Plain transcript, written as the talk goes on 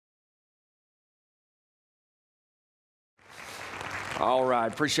All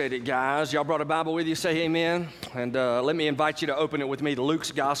right, appreciate it, guys. Y'all brought a Bible with you, say amen. And let me invite you to open it with me to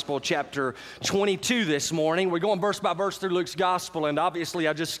Luke's Gospel, chapter 22 this morning. We're going verse by verse through Luke's Gospel, and obviously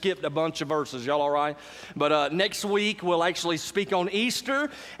I just skipped a bunch of verses. Y'all all right? But next week we'll actually speak on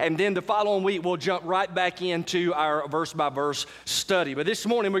Easter, and then the following week we'll jump right back into our verse by verse study. But this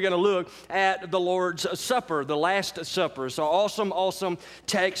morning we're going to look at the Lord's Supper, the Last Supper. So awesome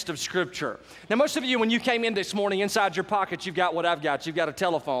text of Scripture. Now, most of you, when you came in this morning, inside your pocket, you've got what I've got. You've got a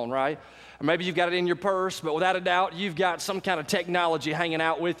telephone, right? Or maybe you've got it in your purse, but without a doubt, you've got some kind of technology hanging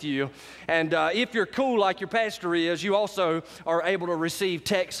out with you. And if you're cool like your pastor is, you also are able to receive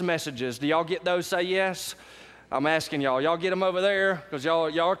text messages. Do y'all get those? Say yes. I'm asking y'all. Y'all get them over there? Because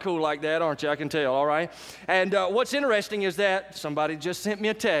y'all are cool like that, aren't you? I can tell, all right? And what's interesting is that somebody just sent me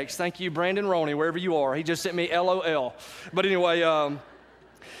a text. Thank you, Brandon Roney, wherever you are. He just sent me LOL. But anyway,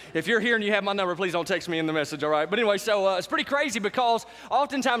 if you're here and you have my number, please don't text me in the message, all right? But anyway, so it's pretty crazy because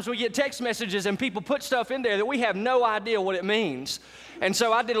oftentimes we get text messages and people put stuff in there that we have no idea what it means. And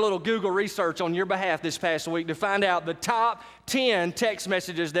so I did a little Google research on your behalf this past week to find out the top 10 text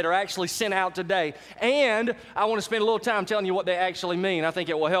messages that are actually sent out today. And I want to spend a little time telling you what they actually mean. I think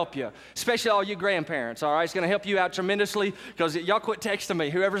it will help you, especially all you grandparents, all right? It's going to help you out tremendously because y'all quit texting me,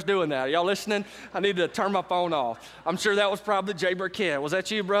 whoever's doing that. Are y'all listening? I need to turn my phone off. I'm sure that was probably Jay Burkett. Was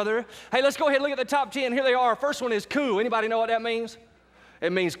that you, brother? Hey, let's go ahead and look at the top 10. Here they are. First one is cool. Anybody know what that means?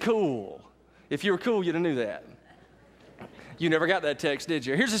 It means cool. If you were cool, you'd have knew that. You never got that text, did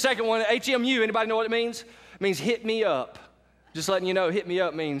you? Here's the second one, HMU. Anybody know what it means? It means hit me up. Just letting you know, hit me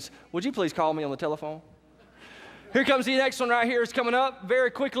up means, would you please call me on the telephone? Here comes the next one right here. It's coming up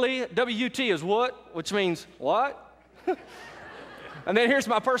very quickly. WT is what, which means what? And then here's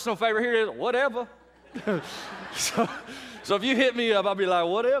my personal favorite. Here it is, whatever. So if you hit me up, I'll be like,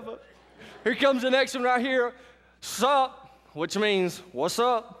 whatever. Here comes the next one right here, sup, which means what's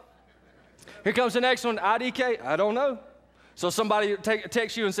up? Here comes the next one, IDK, I don't know. So somebody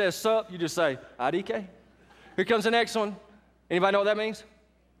texts you and says, sup, you just say, IDK. Here comes the next one. Anybody know what that means?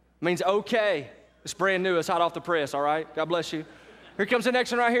 It means okay. It's brand new. It's hot off the press, all right? God bless you. Here comes the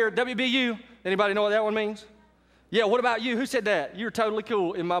next one right here, WBU. Anybody know what that one means? Yeah, what about you? Who said that? You're totally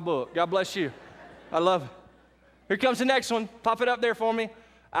cool in my book. God bless you. I love it. Here comes the next one. Pop it up there for me.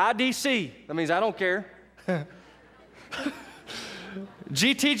 IDC. That means I don't care.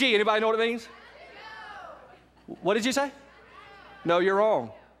 GTG. Anybody know what it means? What did you say? No, you're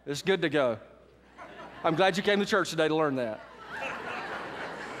wrong. It's good to go. I'm glad you came to church today to learn that.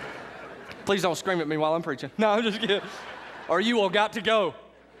 Please don't scream at me while I'm preaching. No, I'm just kidding. Or you will got to go.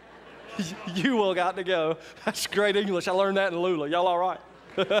 You will got to go. That's great English. I learned that in Lula. Y'all all right?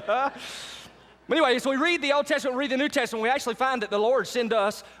 But anyway, so we read the Old Testament, we read the New Testament, we actually find that the Lord sends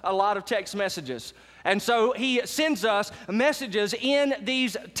us a lot of text messages. And so he sends us messages in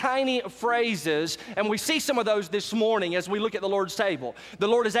these tiny phrases, and we see some of those this morning as we look at the Lord's table. The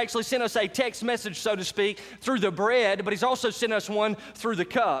Lord has actually sent us a text message, so to speak, through the bread, but he's also sent us one through the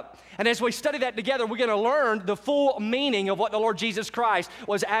cup. And as we study that together, we're going to learn the full meaning of what the Lord Jesus Christ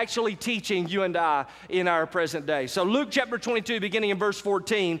was actually teaching you and I in our present day. So Luke chapter 22, beginning in verse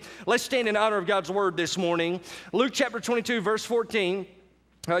 14, let's stand in honor of God's word this morning. Luke chapter 22, verse 14.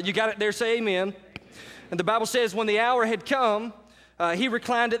 You got it there, say amen. And the Bible says, when the hour had come, he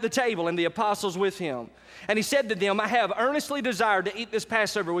reclined at the table and the apostles with him. And he said to them, I have earnestly desired to eat this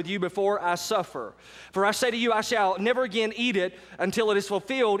Passover with you before I suffer. For I say to you, I shall never again eat it until it is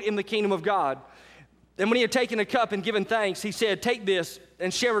fulfilled in the kingdom of God. And when he had taken a cup and given thanks, he said, take this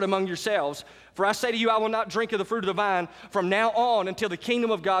and share it among yourselves. For I say to you, I will not drink of the fruit of the vine from now on until the kingdom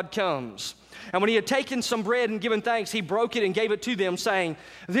of God comes. And when he had taken some bread and given thanks, he broke it and gave it to them, saying,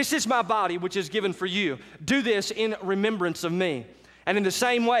 this is my body, which is given for you. Do this in remembrance of me. And in the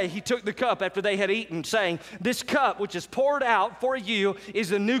same way, he took the cup after they had eaten, saying, this cup which is poured out for you is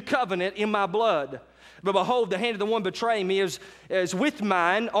the new covenant in my blood. But behold, the hand of the one betraying me is with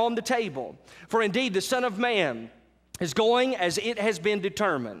mine on the table. For indeed, the Son of Man is going as it has been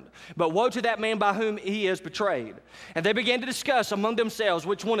determined. But woe to that man by whom he is betrayed. And they began to discuss among themselves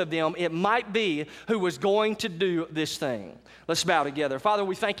which one of them it might be who was going to do this thing. Let's bow together. Father,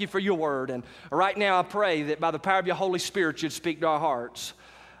 we thank you for your word. And right now I pray that by the power of your Holy Spirit, you'd speak to our hearts.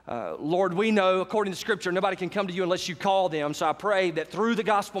 Lord, we know, according to Scripture, nobody can come to you unless you call them. So I pray that through the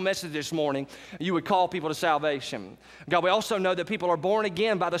gospel message this morning, you would call people to salvation. God, we also know that people are born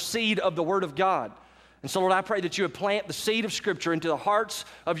again by the seed of the Word of God. And so, Lord, I pray that you would plant the seed of Scripture into the hearts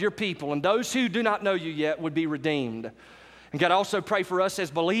of your people, and those who do not know you yet would be redeemed. And God, I also pray for us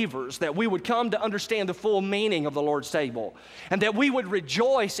as believers that we would come to understand the full meaning of the Lord's table, and that we would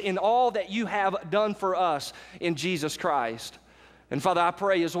rejoice in all that you have done for us in Jesus Christ. And Father, I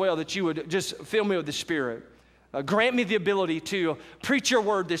pray as well that you would just fill me with the Spirit. Grant me the ability to preach your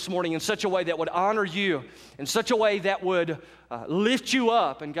word this morning in such a way that would honor you, in such a way that would lift you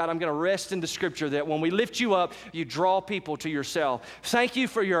up. And God, I'm going to rest in the scripture that when we lift you up, you draw people to yourself. Thank you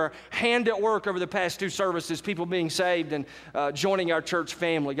for your hand at work over the past 2 services, people being saved and joining our church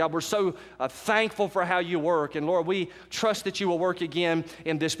family. God, we're so thankful for how you work. And Lord, we trust that you will work again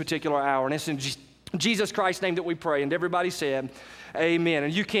in this particular hour. And it's in Jesus Christ's name that we pray. And everybody said, amen.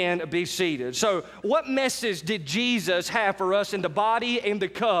 And you can be seated. So what message did Jesus have for us in the body and the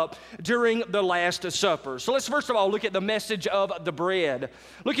cup during the Last Supper? So let's first of all look at the message of the bread.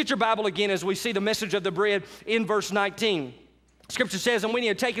 Look at your Bible again as we see the message of the bread in verse 19. Scripture says, and when he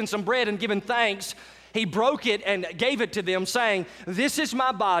had taken some bread and given thanks, he broke it and gave it to them, saying, this is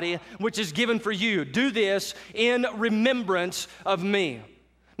my body, which is given for you. Do this in remembrance of me.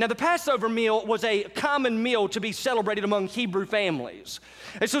 Now, the Passover meal was a common meal to be celebrated among Hebrew families.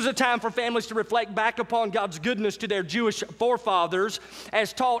 This was a time for families to reflect back upon God's goodness to their Jewish forefathers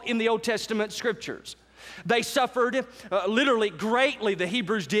as taught in the Old Testament scriptures. They suffered literally greatly, the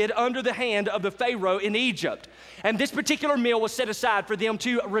Hebrews did, under the hand of the Pharaoh in Egypt. And this particular meal was set aside for them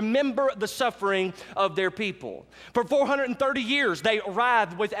to remember the suffering of their people. For 430 years, they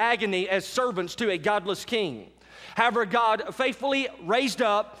writhed with agony as servants to a godless king. However, God faithfully raised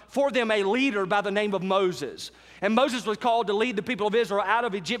up for them a leader by the name of Moses. And Moses was called to lead the people of Israel out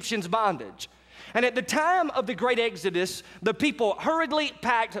of Egyptians' bondage. And at the time of the great Exodus, the people hurriedly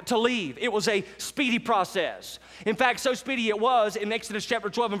packed to leave. It was a speedy process. In fact, so speedy it was, in Exodus chapter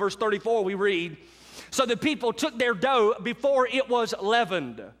 12 and verse 34, we read, so the people took their dough before it was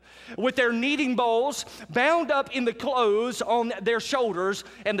leavened, with their kneading bowls bound up in the clothes on their shoulders,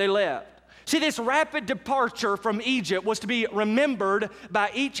 and they left. See, this rapid departure from Egypt was to be remembered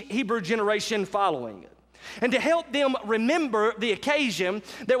by each Hebrew generation following it. And to help them remember the occasion,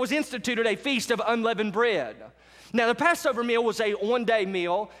 there was instituted a feast of unleavened bread. Now, the Passover meal was a one-day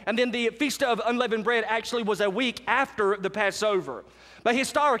meal, and then the Feast of Unleavened Bread actually was a week after the Passover. But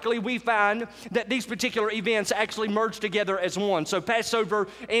historically, we find that these particular events actually merged together as one. So Passover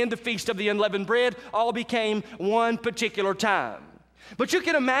and the Feast of the Unleavened Bread all became one particular time. But you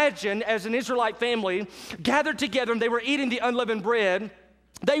can imagine, as an Israelite family gathered together and they were eating the unleavened bread,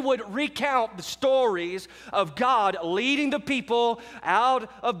 they would recount the stories of God leading the people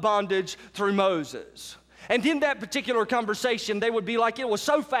out of bondage through Moses. And in that particular conversation, they would be like, it was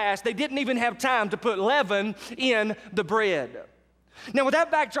so fast, they didn't even have time to put leaven in the bread. Now, with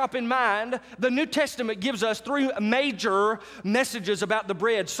that backdrop in mind, the New Testament gives us 3 major messages about the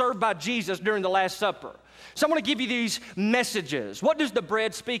bread served by Jesus during the Last Supper. So I want to give you these messages. What does the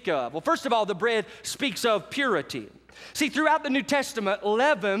bread speak of? Well, first of all, the bread speaks of purity. See, throughout the New Testament,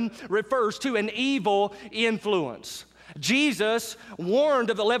 leaven refers to an evil influence. Jesus warned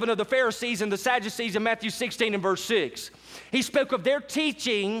of the leaven of the Pharisees and the Sadducees in Matthew 16 and verse 6. He spoke of their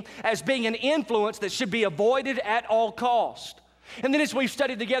teaching as being an influence that should be avoided at all cost. And then as we've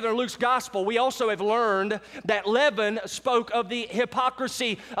studied together in Luke's gospel, we also have learned that leaven spoke of the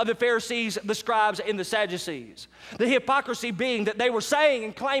hypocrisy of the Pharisees, the scribes, and the Sadducees. The hypocrisy being that they were saying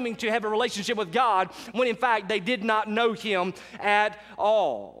and claiming to have a relationship with God when in fact they did not know Him at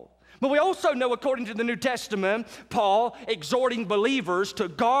all. But we also know, according to the New Testament, Paul exhorting believers to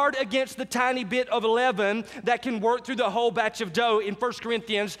guard against the tiny bit of leaven that can work through the whole batch of dough in 1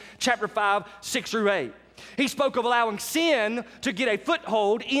 Corinthians chapter 5, 6 through 8. He spoke of allowing sin to get a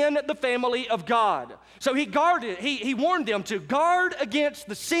foothold in the family of God. So he warned them to guard against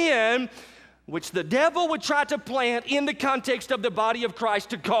the sin which the devil would try to plant in the context of the body of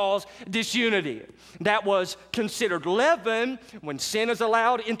Christ to cause disunity. That was considered leaven. When sin is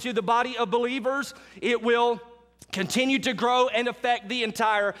allowed into the body of believers, it will continue to grow and affect the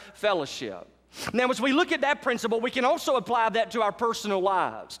entire fellowship. Now, as we look at that principle, we can also apply that to our personal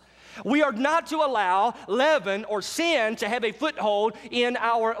lives. We are not to allow leaven or sin to have a foothold in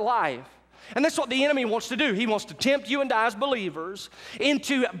our life. And that's what the enemy wants to do. He wants to tempt you and I as believers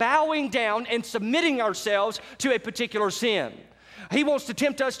into bowing down and submitting ourselves to a particular sin. He wants to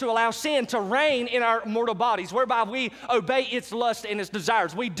tempt us to allow sin to reign in our mortal bodies, whereby we obey its lust and its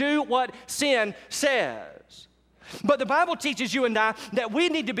desires. We do what sin says. But the Bible teaches you and I that we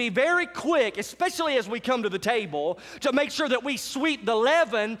need to be very quick, especially as we come to the table, to make sure that we sweep the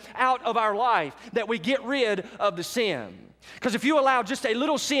leaven out of our life, that we get rid of the sin. Because if you allow just a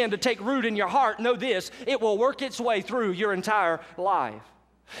little sin to take root in your heart, know this, it will work its way through your entire life.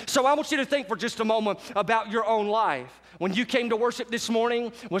 So I want you to think for just a moment about your own life. When you came to worship this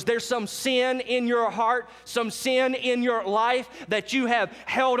morning, was there some sin in your heart, some sin in your life that you have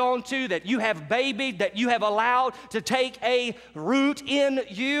held on to, that you have babied, that you have allowed to take a root in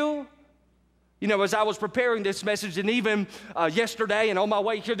you? You know, as I was preparing this message, and even yesterday and on my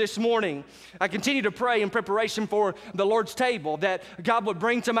way here this morning, I continue to pray in preparation for the Lord's table that God would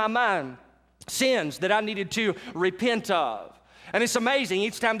bring to my mind sins that I needed to repent of. And it's amazing,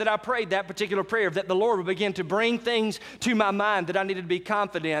 each time that I prayed that particular prayer, that the Lord would begin to bring things to my mind that I needed to be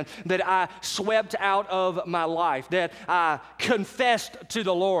confident that I swept out of my life, that I confessed to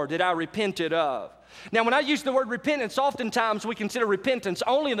the Lord, that I repented of. Now, when I use the word repentance, oftentimes we consider repentance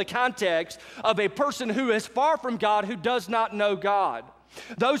only in the context of a person who is far from God, who does not know God.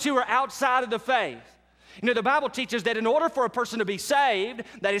 Those who are outside of the faith. You know, the Bible teaches that in order for a person to be saved,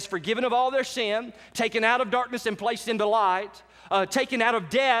 that is forgiven of all their sin, taken out of darkness and placed into light, taken out of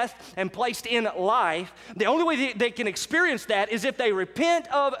death and placed in life, the only way they can experience that is if they repent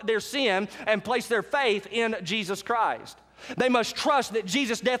of their sin and place their faith in Jesus Christ. They must trust that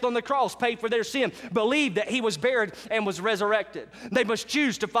Jesus' death on the cross paid for their sin, believe that he was buried and was resurrected. They must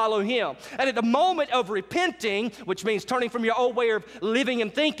choose to follow him. And at the moment of repenting, which means turning from your old way of living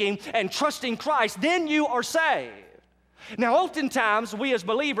and thinking and trusting Christ, then you are saved. Now, oftentimes, we as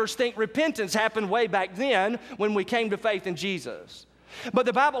believers think repentance happened way back then when we came to faith in Jesus. But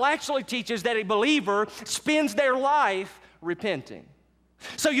the Bible actually teaches that a believer spends their life repenting.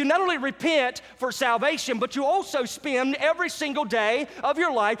 So you not only repent for salvation, but you also spend every single day of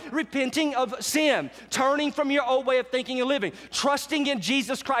your life repenting of sin, turning from your old way of thinking and living, trusting in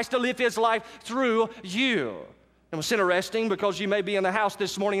Jesus Christ to live his life through you. And it's interesting because you may be in the house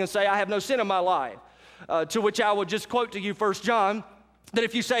this morning and say, I have no sin in my life. To which I would just quote to you 1 John, that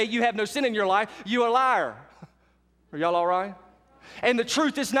if you say you have no sin in your life, you are a liar. Are y'all all right? And the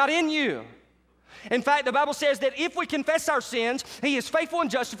truth is not in you. In fact, the Bible says that if we confess our sins, he is faithful and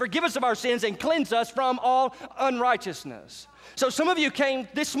just to forgive us of our sins and cleanse us from all unrighteousness. So some of you came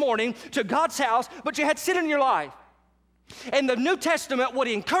this morning to God's house, but you had sin in your life. And the New Testament would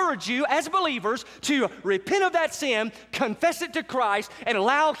encourage you as believers to repent of that sin, confess it to Christ, and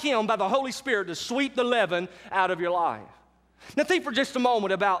allow him by the Holy Spirit to sweep the leaven out of your life. Now think for just a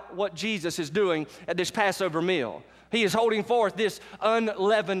moment about what Jesus is doing at this Passover meal. He is holding forth this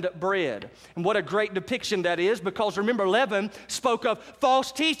unleavened bread. And what a great depiction that is, because remember, leaven spoke of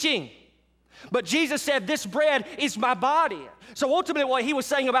false teaching. But Jesus said, this bread is my body. So ultimately what he was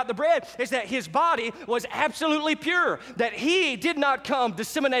saying about the bread is that his body was absolutely pure, that he did not come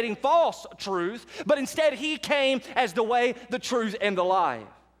disseminating false truth, but instead he came as the way, the truth, and the life.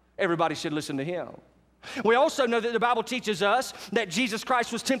 Everybody should listen to him. We also know that the Bible teaches us that Jesus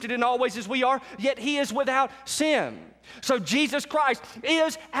Christ was tempted in all ways as we are, yet he is without sin. So Jesus Christ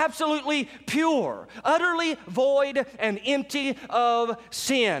is absolutely pure, utterly void and empty of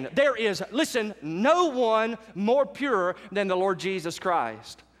sin. There is, listen, no one more pure than the Lord Jesus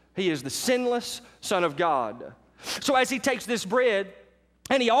Christ. He is the sinless Son of God. So as he takes this bread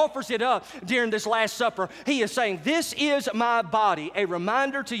and he offers it up during this Last Supper, he is saying, this is my body, a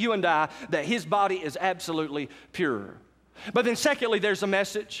reminder to you and I that his body is absolutely pure. But then secondly, there's a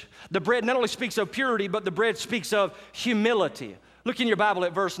message. The bread not only speaks of purity, but the bread speaks of humility. Look in your Bible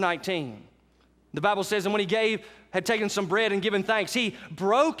at verse 19. The Bible says, and when he had taken some bread and given thanks, he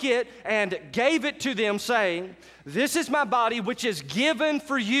broke it and gave it to them, saying, this is my body which is given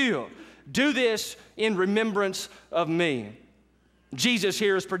for you. Do this in remembrance of me. Jesus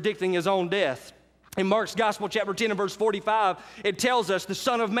here is predicting his own death. In Mark's Gospel, chapter 10 and verse 45, it tells us the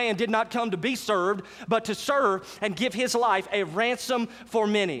Son of Man did not come to be served, but to serve and give his life a ransom for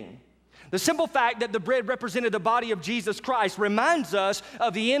many. The simple fact that the bread represented the body of Jesus Christ reminds us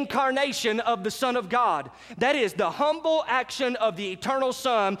of the incarnation of the Son of God. That is, the humble action of the eternal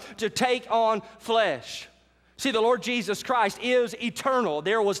Son to take on flesh. See, the Lord Jesus Christ is eternal.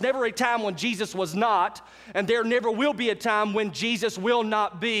 There was never a time when Jesus was not, and there never will be a time when Jesus will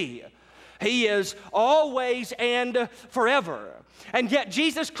not be. He is always and forever. And yet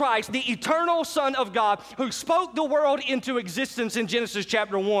Jesus Christ, the eternal Son of God, who spoke the world into existence in Genesis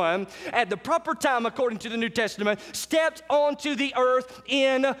chapter 1, at the proper time, according to the New Testament, stepped onto the earth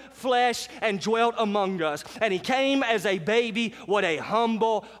in flesh and dwelt among us. And he came as a baby. What a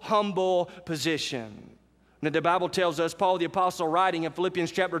humble, humble position. Now, the Bible tells us, Paul the Apostle writing in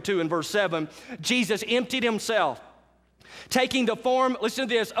Philippians chapter 2 and verse 7, Jesus emptied himself, taking the form, listen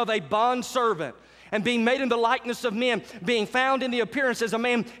to this, of a bondservant, and being made in the likeness of men, being found in the appearance as a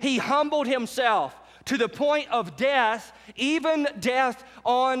man, he humbled himself to the point of death, even death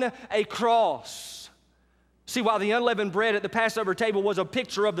on a cross. See, while the unleavened bread at the Passover table was a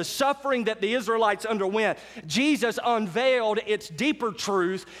picture of the suffering that the Israelites underwent, Jesus unveiled its deeper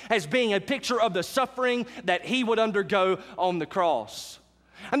truth as being a picture of the suffering that he would undergo on the cross.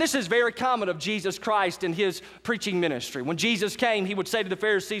 And this is very common of Jesus Christ in his preaching ministry. When Jesus came, he would say to the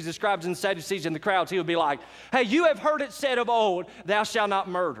Pharisees, the scribes, and Sadducees in the crowds, he would be like, hey, you have heard it said of old, thou shalt not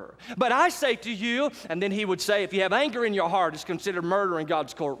murder. But I say to you, and then he would say, if you have anger in your heart, it's considered murder in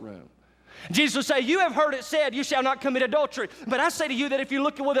God's courtroom. Jesus would say, you have heard it said, you shall not commit adultery. But I say to you that if you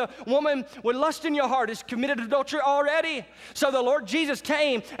look with a woman with lust in your heart, it's committed adultery already. So the Lord Jesus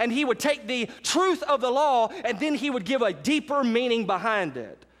came, and he would take the truth of the law, and then he would give a deeper meaning behind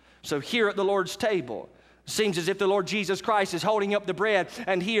it. So here at the Lord's table, it seems as if the Lord Jesus Christ is holding up the bread,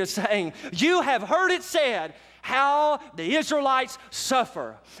 and he is saying, you have heard it said, how the Israelites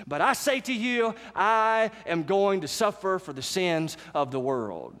suffer. But I say to you, I am going to suffer for the sins of the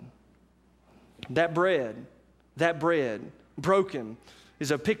world. That bread, broken,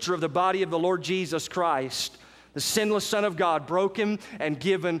 is a picture of the body of the Lord Jesus Christ, the sinless Son of God, broken and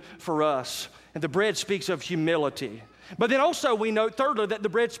given for us. And the bread speaks of humility. But then also we note, thirdly, that the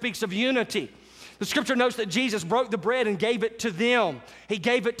bread speaks of unity. The scripture notes that Jesus broke the bread and gave it to them. He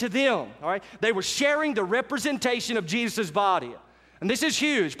gave it to them, all right? They were sharing the representation of Jesus' body. And this is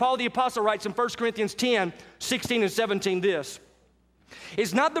huge. Paul the Apostle writes in 1 Corinthians 10, 16 and 17 this.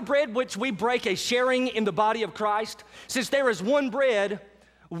 Is not the bread which we break a sharing in the body of Christ? Since there is one bread,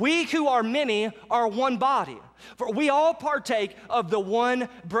 we who are many are one body. For we all partake of the one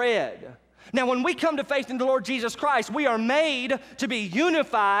bread. Now, when we come to faith in the Lord Jesus Christ, we are made to be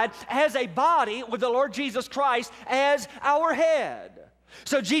unified as a body with the Lord Jesus Christ as our head.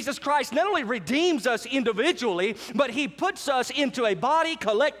 So Jesus Christ not only redeems us individually, but he puts us into a body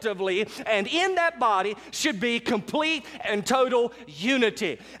collectively, and in that body should be complete and total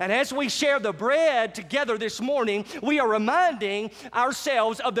unity. And as we share the bread together this morning, we are reminding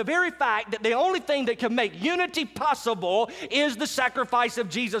ourselves of the very fact that the only thing that can make unity possible is the sacrifice of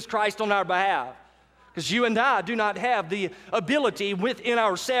Jesus Christ on our behalf. Because you and I do not have the ability within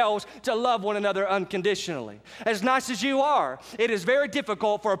ourselves to love one another unconditionally. As nice as you are, it is very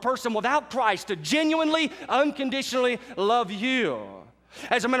difficult for a person without Christ to genuinely, unconditionally love you.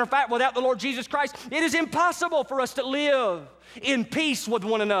 As a matter of fact, without the Lord Jesus Christ, it is impossible for us to live in peace with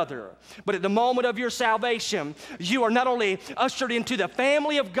one another. But at the moment of your salvation, you are not only ushered into the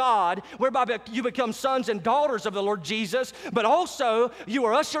family of God, whereby you become sons and daughters of the Lord Jesus, but also you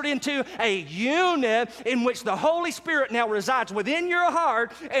are ushered into a unit in which the Holy Spirit now resides within your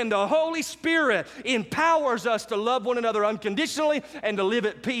heart, and the Holy Spirit empowers us to love one another unconditionally and to live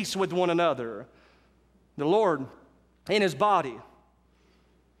at peace with one another. The Lord, in his body,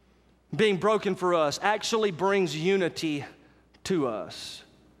 being broken for us, actually brings unity to us.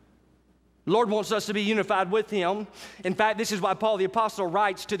 The Lord wants us to be unified with him. In fact, this is why Paul the Apostle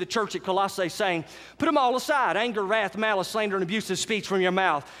writes to the church at Colossae saying, put them all aside, anger, wrath, malice, slander, and abusive speech from your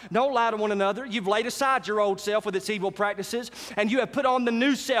mouth. Don't lie to one another. You've laid aside your old self with its evil practices, and you have put on the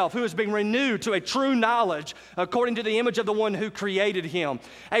new self who has been renewed to a true knowledge according to the image of the one who created him.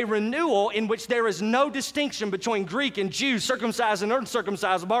 A renewal in which there is no distinction between Greek and Jew, circumcised and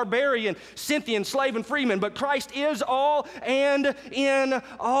uncircumcised, barbarian, Scythian, slave and freeman, but Christ is all and in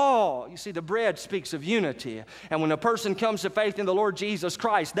all. You see, the bread speaks of unity. And when a person comes to faith in the Lord Jesus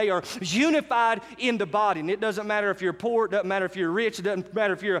Christ, they are unified in the body. And it doesn't matter if you're poor, it doesn't matter if you're rich, it doesn't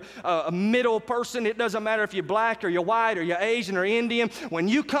matter if you're a middle person, it doesn't matter if you're black or you're white or you're Asian or Indian. When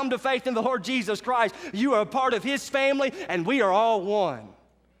you come to faith in the Lord Jesus Christ, you are a part of his family, and we are all one.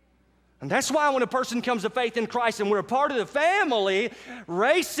 And that's why when a person comes to faith in Christ and we're a part of the family,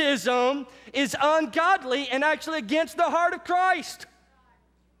 racism is ungodly and actually against the heart of Christ.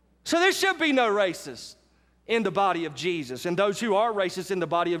 So there should be no racists in the body of Jesus. And those who are racists in the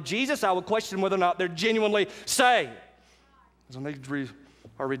body of Jesus, I would question whether or not they're genuinely saved. Because when they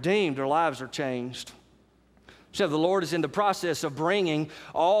are redeemed, their lives are changed. So the Lord is in the process of bringing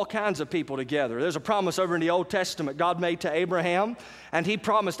all kinds of people together. There's a promise over in the Old Testament God made to Abraham, and he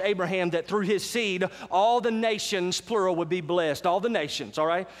promised Abraham that through his seed, all the nations, plural, would be blessed. All the nations, all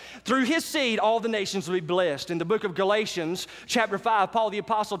right? Through his seed, all the nations will be blessed. In the book of Galatians, chapter 5, Paul the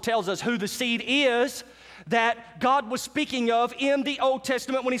Apostle tells us who the seed is that God was speaking of in the Old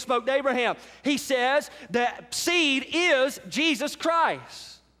Testament when he spoke to Abraham. He says that seed is Jesus Christ.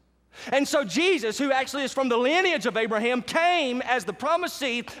 And so Jesus, who actually is from the lineage of Abraham, came as the promised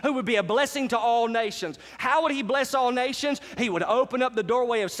seed who would be a blessing to all nations. How would he bless all nations? He would open up the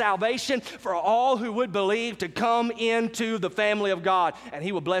doorway of salvation for all who would believe to come into the family of God, and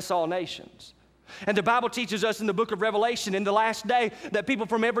he would bless all nations. And the Bible teaches us in the book of Revelation in the last day that people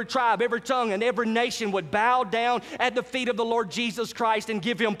from every tribe, every tongue, and every nation would bow down at the feet of the Lord Jesus Christ and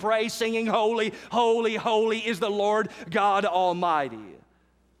give him praise, singing, "Holy, holy, holy is the Lord God Almighty."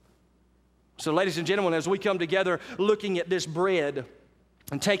 So, ladies and gentlemen, as we come together looking at this bread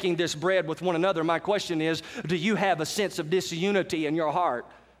and taking this bread with one another, my question is, do you have a sense of disunity in your heart?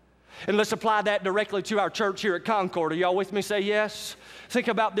 And let's apply that directly to our church here at Concord. Are y'all with me? Say yes. Think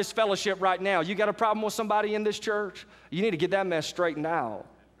about this fellowship right now. You got a problem with somebody in this church? You need to get that mess straightened out.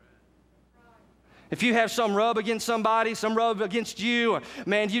 If you have some rub against somebody, some rub against you, or,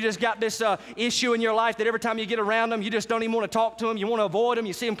 man, you just got this issue in your life that every time you get around them, you just don't even want to talk to them. You want to avoid them.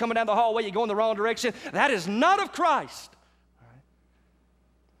 You see them coming down the hallway, you go in the wrong direction. That is not of Christ.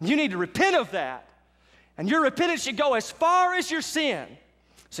 You need to repent of that. And your repentance should go as far as your sin.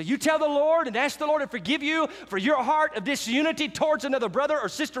 So you tell the Lord and ask the Lord to forgive you for your heart of disunity towards another brother or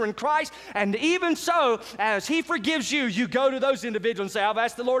sister in Christ. And even so, as he forgives you, you go to those individuals and say, "I've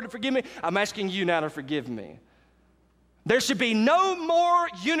asked the Lord to forgive me. I'm asking you now to forgive me." There should be no more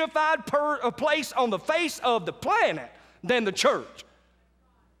unified place on the face of the planet than the church.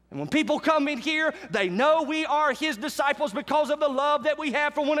 And when people come in here, they know we are his disciples because of the love that we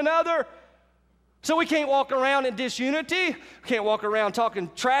have for one another. So we can't walk around in disunity. We can't walk around talking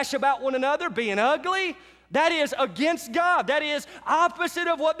trash about one another, being ugly. That is against God. That is opposite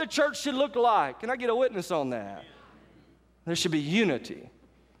of what the church should look like. Can I get a witness on that? There should be unity.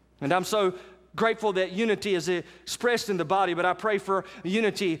 And I'm so grateful that unity is expressed in the body, but I pray for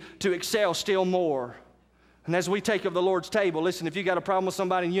unity to excel still more. And as we take of the Lord's table, listen, if you got a problem with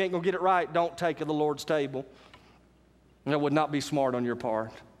somebody and you ain't going to get it right, don't take of the Lord's table. That would not be smart on your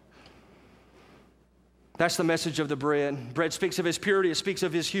part. That's the message of the bread. Bread speaks of his purity. It speaks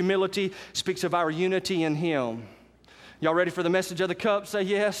of his humility. Speaks of our unity in him. Y'all ready for the message of the cup? Say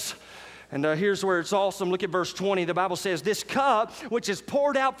yes. And here's where it's awesome. Look at verse 20. The Bible says, "This cup which is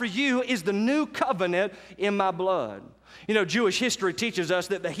poured out for you is the new covenant in my blood." You know, Jewish history teaches us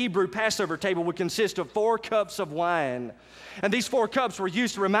that the Hebrew Passover table would consist of 4 cups of wine. And these 4 cups were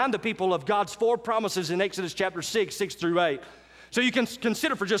used to remind the people of God's 4 promises in Exodus chapter 6, 6 through 8. So you can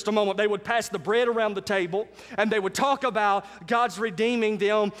consider for just a moment, they would pass the bread around the table and they would talk about God's redeeming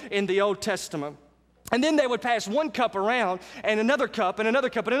them in the Old Testament. And then they would pass one cup around and another cup and another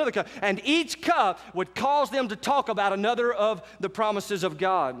cup and another cup. And each cup would cause them to talk about another of the promises of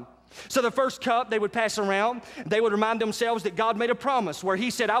God. So the first cup they would pass around, they would remind themselves that God made a promise where he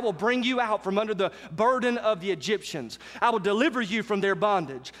said, "I will bring you out from under the burden of the Egyptians. I will deliver you from their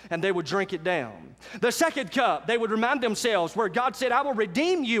bondage," and they would drink it down. The second cup, they would remind themselves where God said, "I will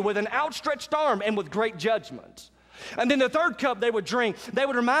redeem you with an outstretched arm and with great judgments." And then the third cup they would drink, they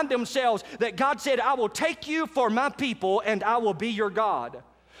would remind themselves that God said, "I will take you for my people and I will be your God."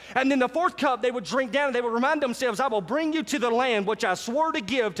 And then the fourth cup they would drink down and they would remind themselves, "I will bring you to the land which I swore to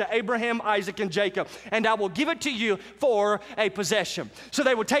give to Abraham, Isaac, and Jacob, and I will give it to you for a possession." So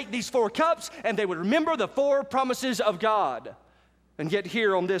they would take these 4 cups and they would remember the 4 promises of God. And yet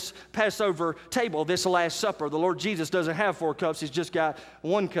here on this Passover table, this Last Supper, the Lord Jesus doesn't have 4 cups, he's just got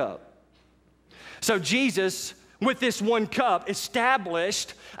 1 cup. So Jesus, with this 1 cup,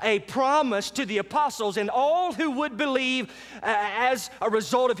 established a promise to the apostles and all who would believe as a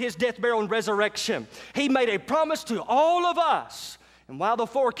result of his death, burial, and resurrection. He made a promise to all of us. And while the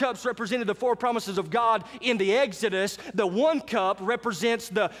 4 cups represented the 4 promises of God in the Exodus, the 1 cup represents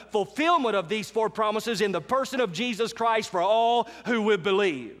the fulfillment of these 4 promises in the person of Jesus Christ for all who would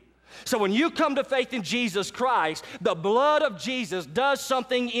believe. So when you come to faith in Jesus Christ, the blood of Jesus does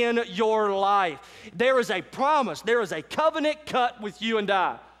something in your life. There is a promise. There is a covenant cut with you and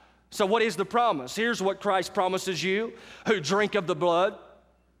I. So what is the promise? Here's what Christ promises you who drink of the blood.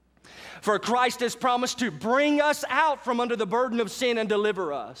 For Christ has promised to bring us out from under the burden of sin and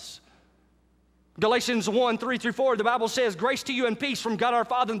deliver us. Galatians 1, 3 through 4, the Bible says, "Grace to you and peace from God our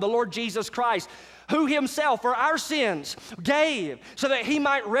Father and the Lord Jesus Christ, who himself for our sins gave, so that he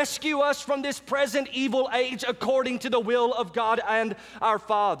might rescue us from this present evil age according to the will of God and our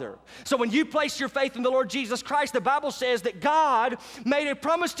Father." So when you place your faith in the Lord Jesus Christ, the Bible says that God made a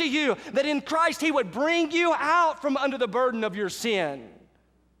promise to you that in Christ he would bring you out from under the burden of your sin.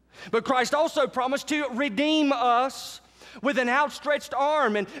 But Christ also promised to redeem us with an outstretched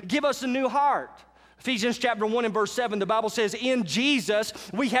arm and give us a new heart. Ephesians chapter 1 and verse 7, the Bible says, "In Jesus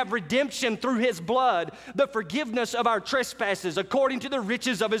we have redemption through his blood, the forgiveness of our trespasses, according to the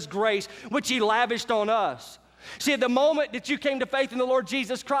riches of his grace, which he lavished on us." See, at the moment that you came to faith in the Lord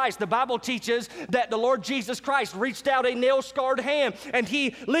Jesus Christ, the Bible teaches that the Lord Jesus Christ reached out a nail-scarred hand and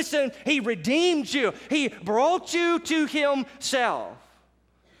he redeemed you. He brought you to himself.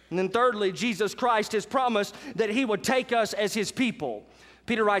 And then thirdly, Jesus Christ has promised that he would take us as his people.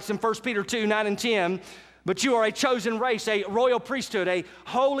 Peter writes in 1 Peter 2, 9 and 10, but you are a chosen race, a royal priesthood, a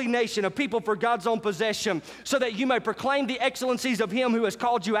holy nation, a people for God's own possession, so that you may proclaim the excellencies of him who has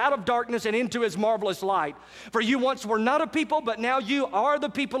called you out of darkness and into his marvelous light. For you once were not a people, but now you are the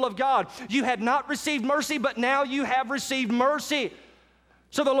people of God. You had not received mercy, but now you have received mercy.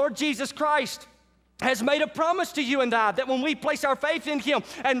 So the Lord Jesus Christ has made a promise to you and I that when we place our faith in him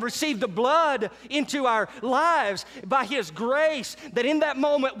and receive the blood into our lives by his grace, that in that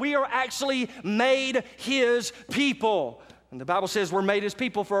moment we are actually made his people. And the Bible says we're made his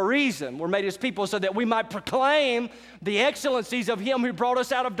people for a reason. We're made his people so that we might proclaim the excellencies of him who brought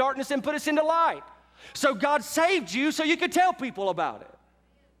us out of darkness and put us into light. So God saved you so you could tell people about it.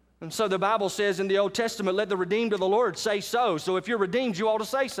 And so the Bible says in the Old Testament, let the redeemed of the Lord say so. So if you're redeemed, you ought to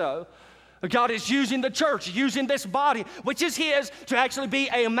say so. God is using the church, using this body, which is his, to actually be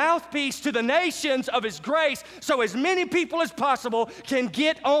a mouthpiece to the nations of his grace so as many people as possible can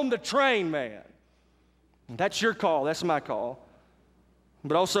get on the train, man. That's your call. That's my call.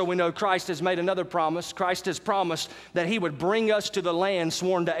 But also we know Christ has made another promise. Christ has promised that he would bring us to the land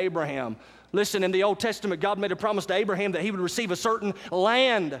sworn to Abraham. Listen, in the Old Testament, God made a promise to Abraham that he would receive a certain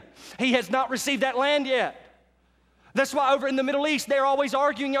land. He has not received that land yet. That's why over in the Middle East, they're always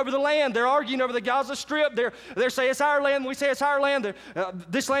arguing over the land. They're arguing over the Gaza Strip. They're saying it's our land. We say it's our land.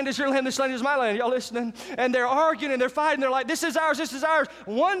 This land is your land. This land is my land. Y'all listening? And they're arguing and they're fighting. They're like, this is ours. This is ours.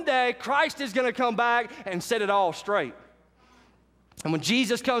 One day, Christ is going to come back and set it all straight. And when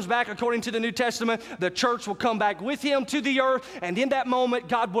Jesus comes back, according to the New Testament, the church will come back with him to the earth. And in that moment,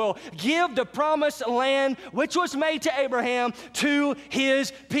 God will give the promised land, which was made to Abraham, to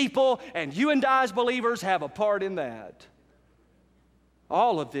his people. And you and I as believers have a part in that.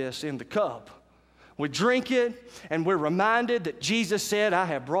 All of this in the cup. We drink it, and we're reminded that Jesus said, I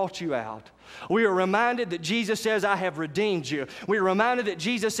have brought you out. We are reminded that Jesus says, I have redeemed you. We are reminded that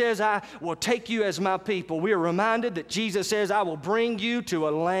Jesus says, I will take you as my people. We are reminded that Jesus says, I will bring you to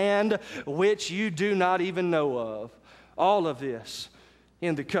a land which you do not even know of. All of this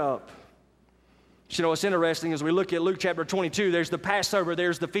in the cup. You know, what's interesting as we look at Luke chapter 22, there's the Passover,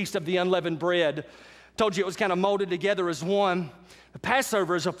 there's the Feast of the Unleavened Bread. Told you it was kind of molded together as one. The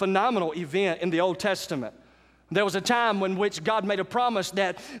Passover is a phenomenal event in the Old Testament. There was a time in which God made a promise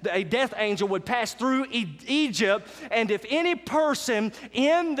that a death angel would pass through Egypt, and if any person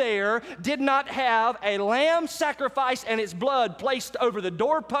in there did not have a lamb sacrifice and its blood placed over the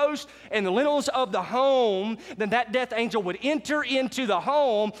doorpost and the lintels of the home, then that death angel would enter into the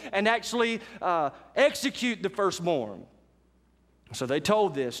home and actually execute the firstborn. So they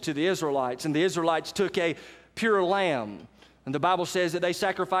told this to the Israelites, and the Israelites took a pure lamb. And the Bible says that they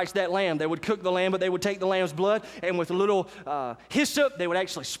sacrificed that lamb. They would cook the lamb, but they would take the lamb's blood, and with a little hyssop, they would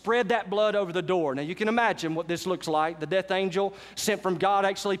actually spread that blood over the door. Now, you can imagine what this looks like. The death angel sent from God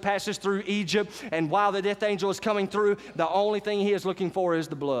actually passes through Egypt, and while the death angel is coming through, the only thing he is looking for is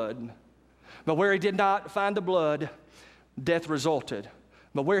the blood. But where he did not find the blood, death resulted.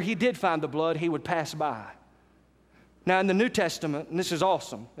 But where he did find the blood, he would pass by. Now, in the New Testament, and this is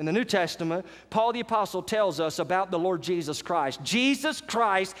awesome, in the New Testament, Paul the Apostle tells us about the Lord Jesus Christ. Jesus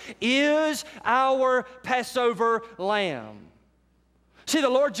Christ is our Passover lamb. See, the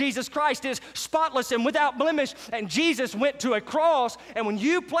Lord Jesus Christ is spotless and without blemish, and Jesus went to a cross, and when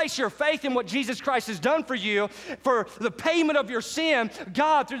you place your faith in what Jesus Christ has done for you, for the payment of your sin,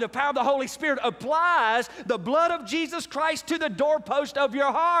 God, through the power of the Holy Spirit, applies the blood of Jesus Christ to the doorpost of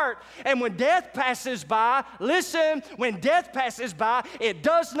your heart. And when death passes by, listen, when death passes by, it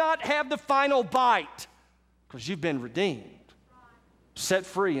does not have the final bite, because you've been redeemed, set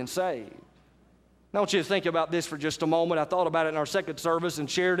free, and saved. I want you to think about this for just a moment. I thought about it in our second service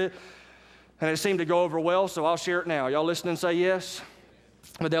and shared it, and it seemed to go over well, so I'll share it now. Y'all listening and say yes?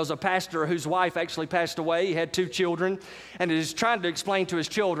 But there was a pastor whose wife actually passed away. He had 2 children, and he was trying to explain to his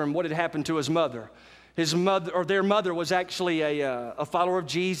children what had happened to his mother. His mother, or their mother, was actually a follower of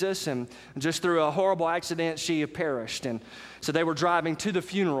Jesus, and just through a horrible accident, she perished. And so they were driving to the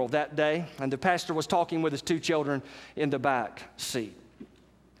funeral that day, and the pastor was talking with his 2 children in the back seat,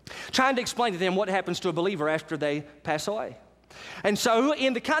 trying to explain to them what happens to a believer after they pass away. And so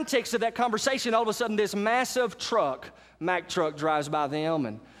in the context of that conversation, all of a sudden this massive truck, Mack truck, drives by them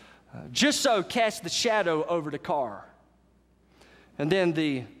and just so casts the shadow over the car. And then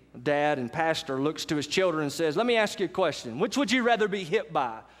the dad and pastor looks to his children and says, let me ask you a question. Which would you rather be hit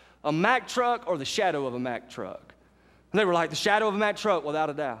by, a Mack truck or the shadow of a Mack truck? And they were like, the shadow of a Mack truck, without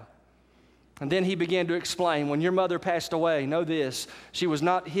a doubt. And then he began to explain, when your mother passed away, know this, she was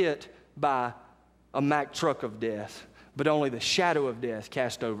not hit by a Mack truck of death, but only the shadow of death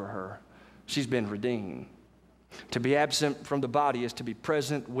cast over her. She's been redeemed. To be absent from the body is to be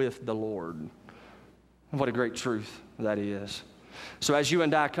present with the Lord. What a great truth that is. So as you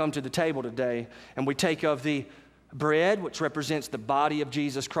and I come to the table today and we take of the bread, which represents the body of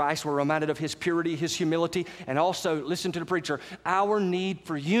Jesus Christ, we're reminded of His purity, His humility, and also, listen to the preacher, our need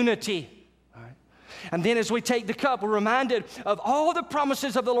for unity. All right? And then as we take the cup, we're reminded of all the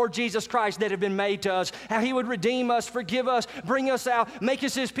promises of the Lord Jesus Christ that have been made to us, how He would redeem us, forgive us, bring us out, make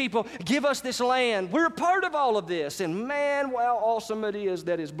us His people, give us this land. We're a part of all of this. And man, how awesome it is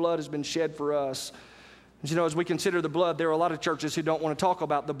that His blood has been shed for us. You know, as we consider the blood, there are a lot of churches who don't want to talk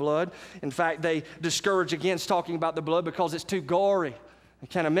about the blood. In fact, they discourage against talking about the blood because it's too gory. It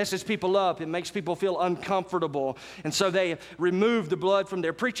kind of messes people up. It makes people feel uncomfortable. And so they remove the blood from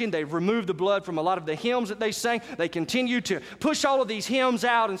their preaching. They've removed the blood from a lot of the hymns that they sing. They continue to push all of these hymns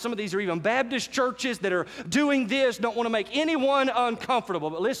out, and some of these are even Baptist churches that are doing this, don't want to make anyone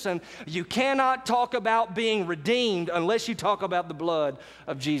uncomfortable. But listen, you cannot talk about being redeemed unless you talk about the blood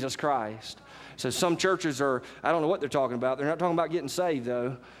of Jesus Christ. So some churches are, I don't know what they're talking about. They're not talking about getting saved,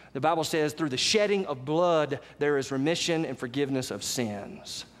 though. The Bible says through the shedding of blood, there is remission and forgiveness of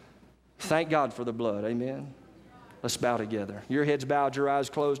sins. Thank God for the blood. Amen. Let's bow together. Your heads bowed, your eyes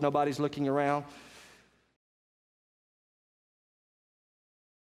closed. Nobody's looking around.